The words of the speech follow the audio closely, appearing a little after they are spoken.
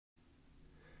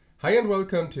Hi and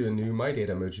welcome to a new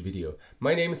MyDataMerge video.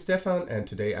 My name is Stefan and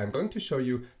today I'm going to show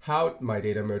you how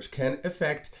MyDataMerge can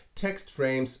affect text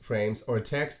frames, or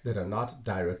text that are not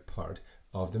direct part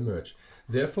of the merge.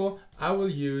 Therefore, I will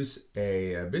use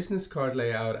a business card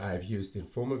layout I've used in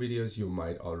former videos, you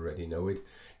might already know it.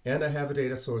 And I have a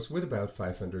data source with about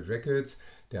 500 records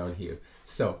down here.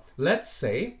 So let's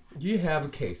say you have a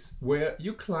case where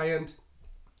your client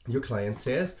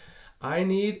says, I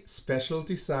need special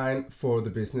design for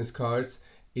the business cards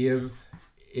if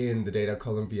in the data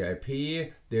column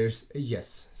VIP there's a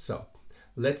yes. So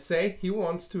let's say he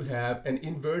wants to have an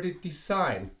inverted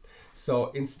design.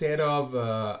 So instead of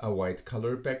a white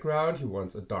color background, he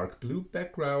wants a dark blue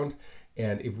background.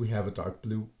 And if we have a dark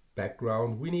blue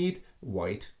background, we need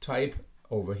white type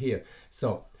over here.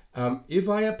 So if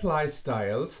I apply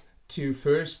styles to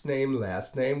first name,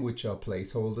 last name, which are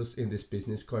placeholders in this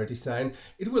business card design,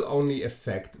 it will only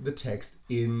affect the text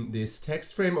in this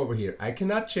text frame over here. I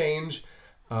cannot change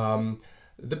the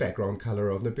background color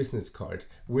of the business card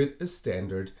with a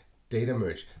standard data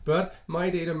merge. But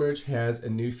MyDataMerge has a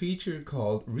new feature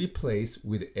called Replace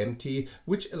with Empty,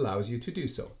 which allows you to do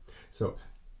so. So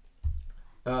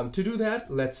to do that,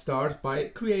 let's start by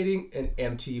creating an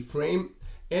empty frame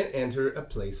and enter a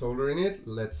placeholder in it.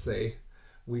 Let's say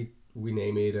we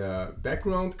name it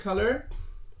background color,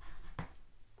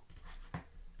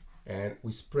 and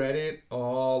we spread it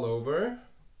all over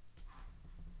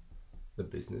the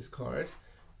business card,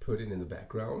 put it in the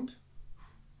background.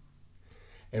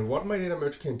 And what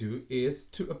MyDataMerge can do is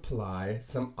to apply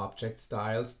some object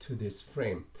styles to this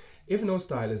frame. If no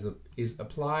style is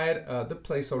applied, the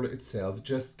placeholder itself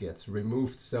just gets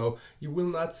removed, so you will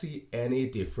not see any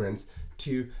difference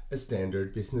to a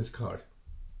standard business card.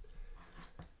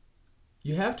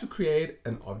 You have to create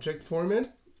an object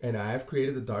format, and I have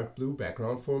created a dark blue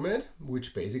background format,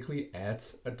 which basically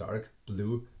adds a dark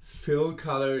blue fill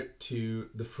color to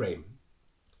the frame.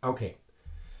 Okay,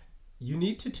 you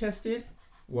need to test it,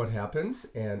 what happens,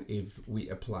 and if we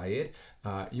apply it,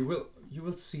 you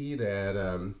will see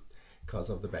that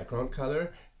because of the background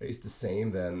color is the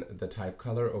same than the type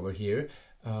color over here,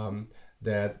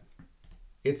 that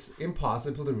it's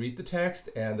impossible to read the text,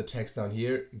 and the text down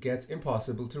here gets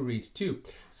impossible to read too.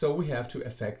 So we have to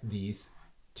affect these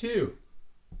two.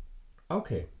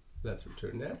 Okay, let's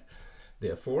return that.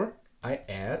 Therefore, I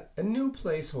add a new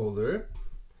placeholder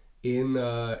in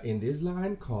this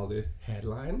line, call it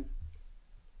headline.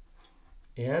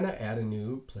 And I add a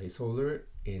new placeholder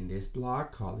in this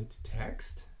block, call it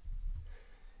text.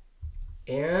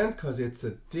 And because it's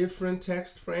a different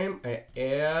text frame, I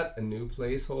add a new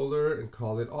placeholder and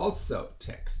call it also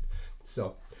text.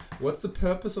 So what's the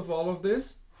purpose of all of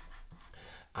this?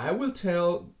 I will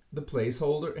tell the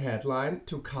placeholder headline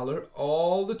to color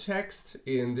all the text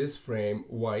in this frame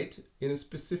white in a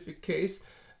specific case.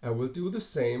 I will do the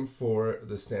same for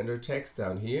the standard text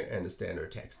down here and the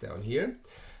standard text down here.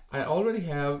 I already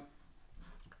have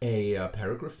a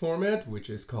paragraph format,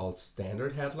 which is called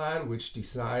standard headline, which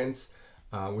styles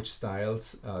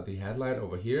the headline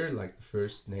over here, like the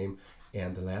first name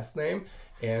and the last name.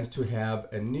 And to have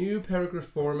a new paragraph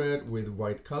format with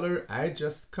white color, I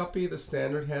just copy the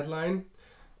standard headline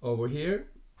over here,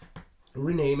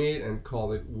 rename it and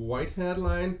call it white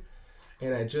headline,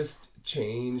 and I just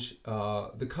change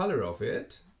the color of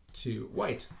it to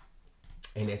white.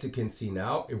 And as you can see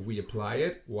now, if we apply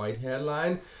it, white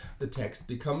headline, the text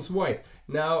becomes white.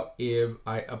 Now, if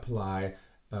I apply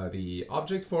the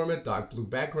object format, dark blue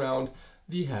background,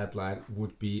 the headline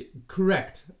would be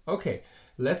correct. Okay,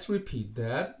 let's repeat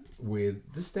that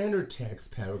with the standard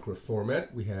text paragraph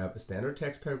format. We have a standard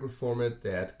text paragraph format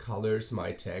that colors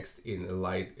my text in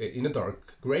a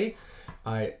dark gray.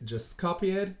 I just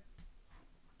copy it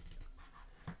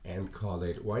and call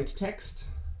it white text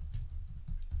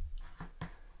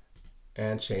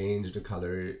and change the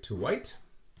color to white.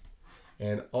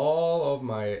 And all of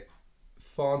my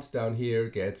font down here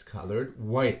gets colored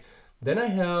white. Then I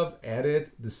have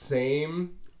added the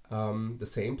same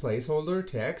placeholder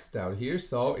text down here.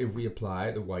 So if we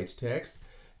apply the white text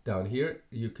down here,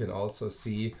 you can also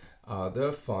see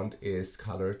the font is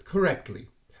colored correctly.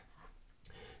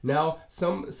 Now,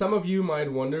 some of you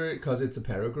might wonder, because it's a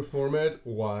paragraph format,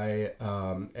 why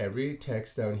every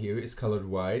text down here is colored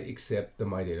white except the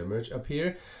MyDataMerge up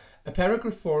here. A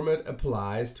paragraph format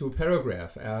applies to a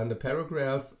paragraph, and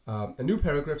a new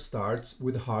paragraph starts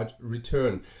with a hard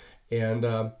return. And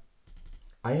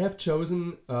I have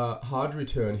chosen hard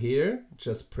return here,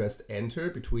 just pressed enter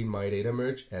between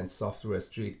MyDataMerge and Software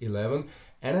Street 11,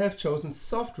 and I have chosen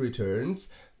soft returns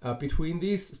between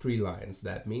these three lines.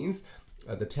 That means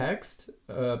the text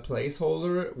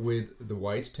placeholder with the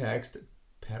white text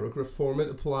paragraph format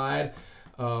applied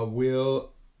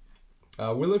will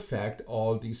affect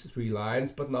all these 3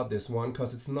 lines, but not this one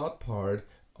because it's not part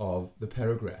of the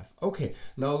paragraph. Okay,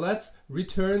 now let's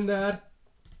return that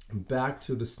back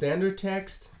to the standard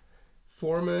text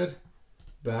format,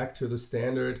 back to the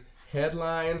standard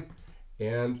headline,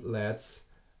 and let's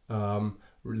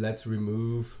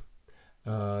remove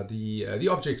the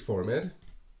object format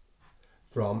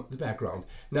from the background.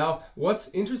 Now, what's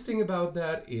interesting about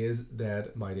that is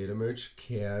that MyDataMerge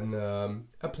can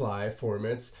apply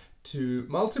formats to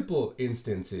multiple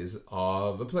instances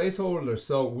of a placeholder.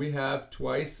 So we have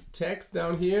twice text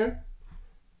down here,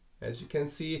 as you can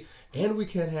see, and we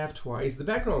can have twice the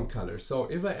background color. So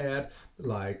if I add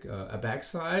like a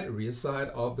backside, a rear side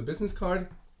of the business card,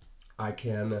 I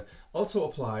can also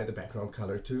apply the background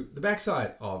color to the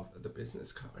backside of the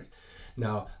business card.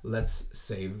 Now let's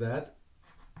save that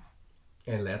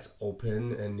and let's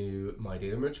open a new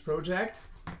MyDataMerge project.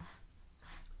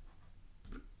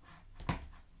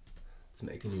 Let's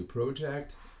make a new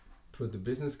project, put the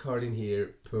business card in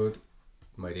here, put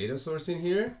my data source in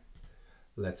here.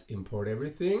 Let's import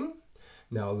everything.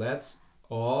 Now let's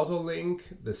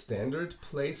auto-link the standard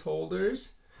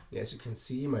placeholders. As you can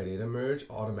see, MyDataMerge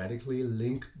automatically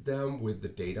linked them with the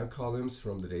data columns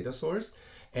from the data source.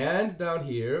 And down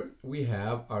here we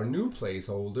have our new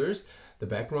placeholders, the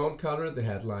background color, the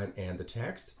headline, and the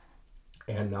text.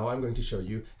 And now I'm going to show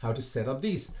you how to set up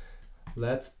these.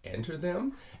 Let's enter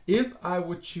them. If I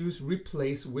would choose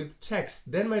replace with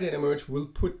text, then MyDataMerge will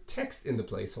put text in the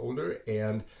placeholder,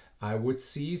 and I would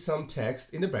see some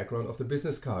text in the background of the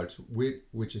business cards,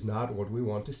 which is not what we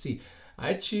want to see.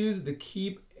 I choose the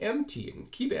keep empty.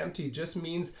 Keep empty just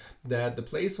means that the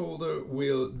placeholder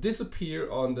will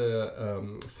disappear on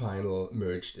the final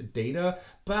merged data,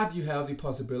 but you have the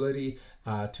possibility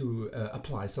to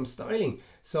apply some styling.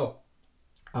 So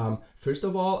first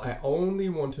of all, I only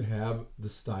want to have the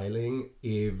styling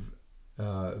if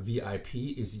VIP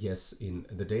is yes in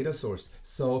the data source.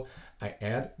 So I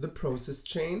add the process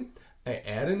chain, I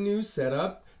add a new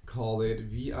setup, call it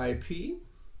VIP,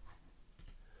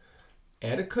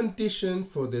 add a condition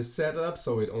for this setup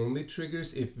so it only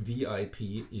triggers if VIP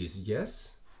is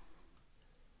yes.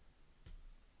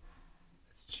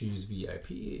 Let's choose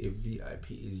VIP. If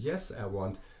VIP is yes, I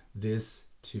want this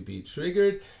to be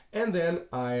triggered, and then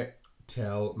I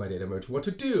tell MyDataMerge what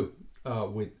to do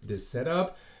with this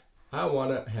setup. I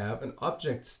want to have an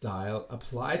object style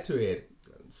applied to it,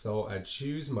 so I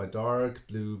choose my dark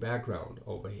blue background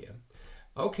over here.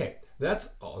 Okay, that's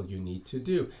all you need to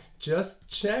do. Just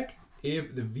check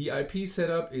if the VIP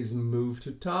setup is moved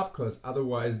to top, because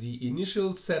otherwise the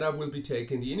initial setup will be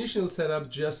taken. The initial setup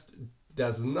just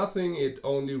does nothing, it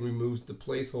only removes the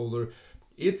placeholder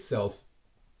itself.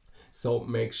 So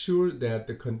make sure that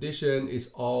the condition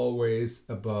is always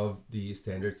above the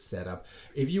standard setup.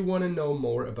 If you want to know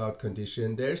more about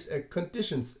condition, there's a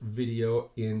conditions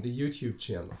video in the YouTube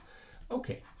channel.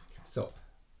 Okay, so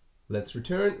let's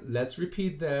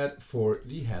repeat that for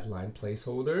the headline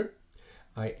placeholder.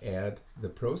 I add the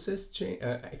process chain,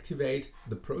 activate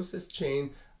the process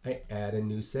chain. I add a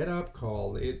new setup,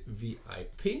 call it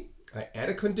VIP. I add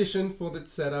a condition for that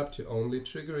setup to only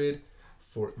trigger it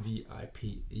for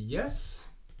VIP yes,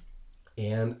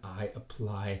 and I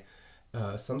apply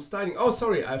some styling. Oh,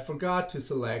 sorry, I forgot to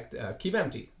select keep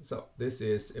empty. So this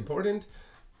is important.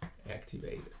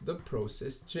 Activate the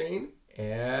process chain,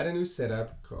 add a new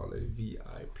setup, call it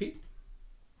VIP,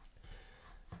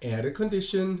 add a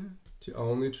condition to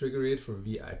only trigger it for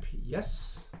VIP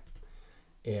yes,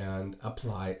 and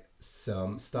apply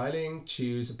some styling.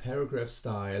 Choose a paragraph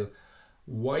style,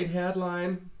 white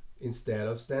headline instead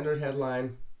of standard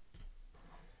headline,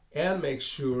 and make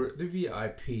sure the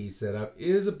VIP setup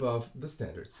is above the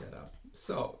standard setup.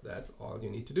 So that's all you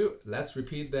need to do. Let's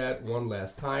repeat that one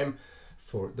last time.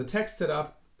 For the text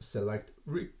setup, select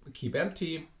keep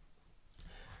empty,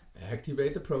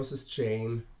 activate the process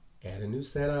chain, add a new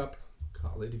setup,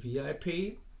 call it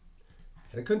VIP,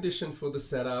 add a condition for the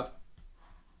setup,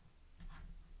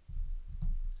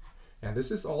 and this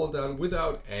is all done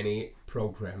without any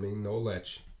programming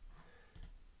knowledge.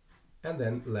 And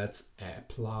then let's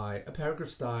apply a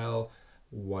paragraph style,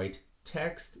 white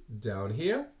text down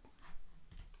here,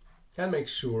 and make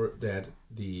sure that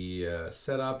the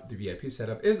setup, the VIP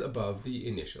setup, is above the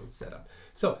initial setup.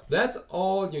 So that's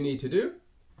all you need to do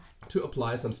to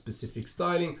apply some specific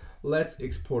styling. Let's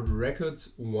export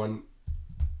records 1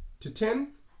 to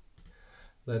 10.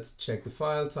 Let's check the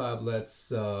file type. Let's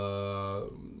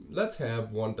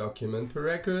have 1 document per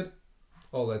record,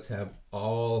 or let's have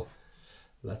all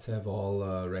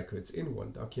records in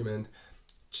 1 document.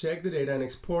 check the data and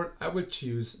export, I will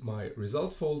choose my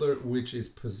result folder, which is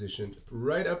positioned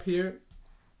right up here,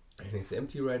 and it's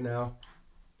empty right now.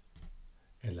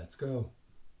 And let's go.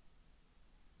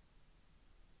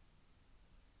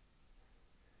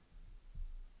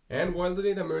 And while the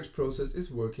data merge process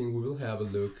is working, we will have a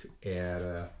look at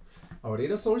our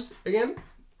data source again.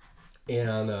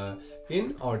 And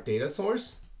in our data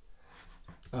source,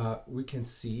 we can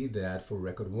see that for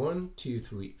record 1, 2,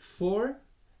 3, 4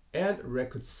 and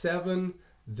record 7,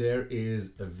 there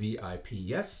is a VIP.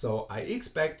 Yes, so I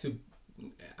expect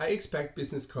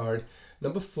business card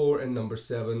number 4 and number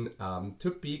 7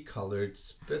 to be colored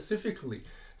specifically.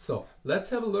 So let's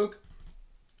have a look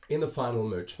in the final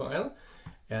merge file.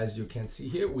 As you can see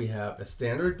here, we have a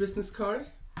standard business card,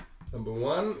 number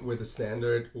 1 with a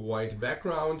standard white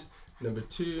background, number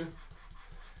 2,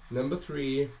 number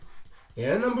 3,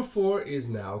 and number 4 is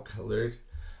now colored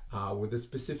with a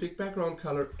specific background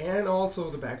color, and also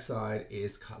the backside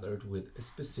is colored with a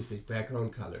specific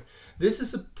background color. This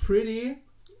is a pretty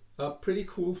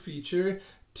cool feature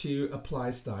to apply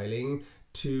styling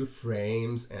to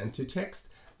frames and to text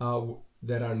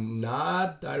that are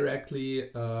not directly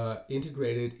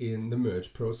integrated in the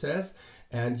merge process,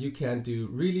 and you can do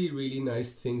really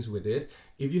nice things with it.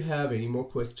 If you have any more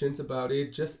questions about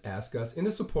it, just ask us in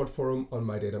the support forum on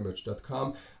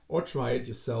MyDataMerge.com, or try it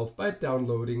yourself by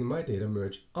downloading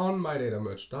MyDataMerge on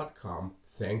MyDataMerge.com.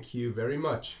 Thank you very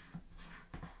much.